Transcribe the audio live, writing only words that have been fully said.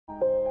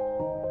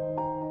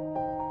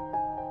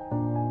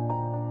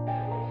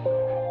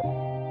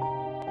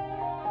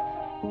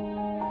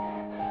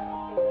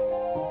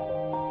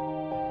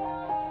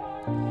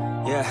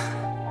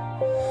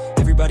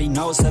Everybody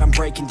knows that I'm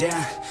breaking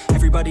down.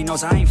 Everybody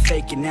knows I ain't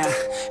faking now.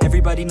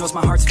 Everybody knows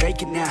my heart's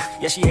vacant now.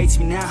 Yeah, she hates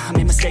me now, I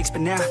made mistakes,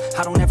 but now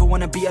I don't ever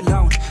wanna be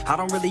alone. I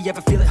don't really ever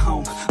feel at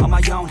home. On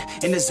my own,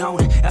 in the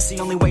zone, that's the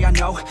only way I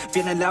know.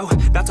 Feeling low,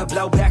 about to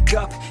blow back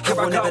up. Here I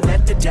won't ever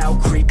let the doubt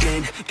creep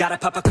in. Gotta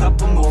pop a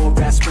couple more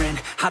aspirin.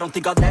 I don't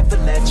think I'll ever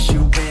let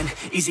you in.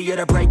 Easier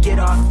to break it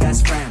off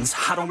best friends.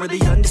 I don't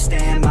really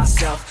understand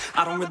myself.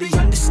 I don't really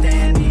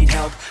understand, need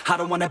help. I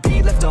don't wanna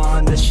be left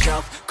on the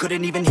shelf.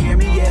 Couldn't even hear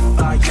me if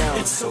I yelled.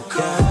 It's so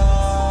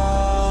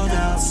cold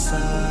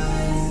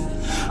outside,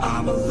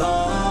 I'm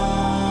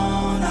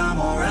alone, I'm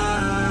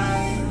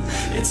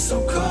alright. It's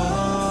so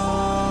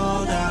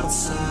cold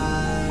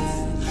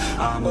outside,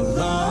 I'm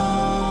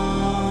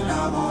alone,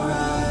 I'm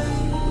alright.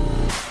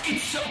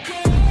 It's so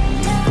cold.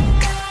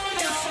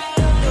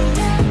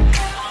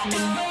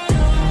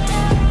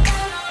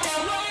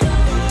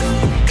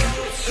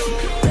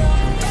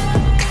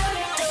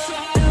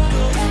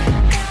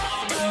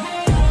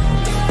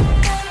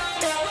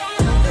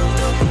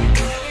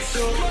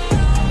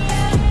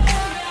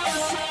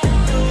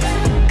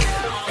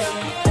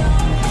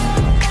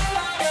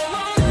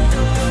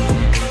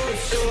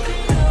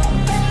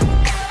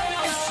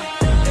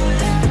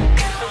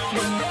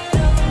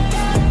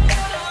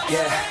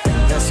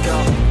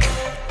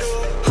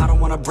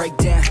 Break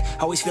down,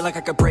 always feel like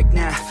I could break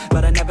now,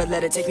 but I never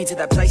let it take me to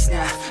that place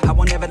now. I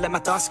won't ever let my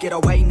thoughts get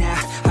away now.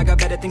 I got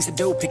better things to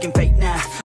do, picking fate now.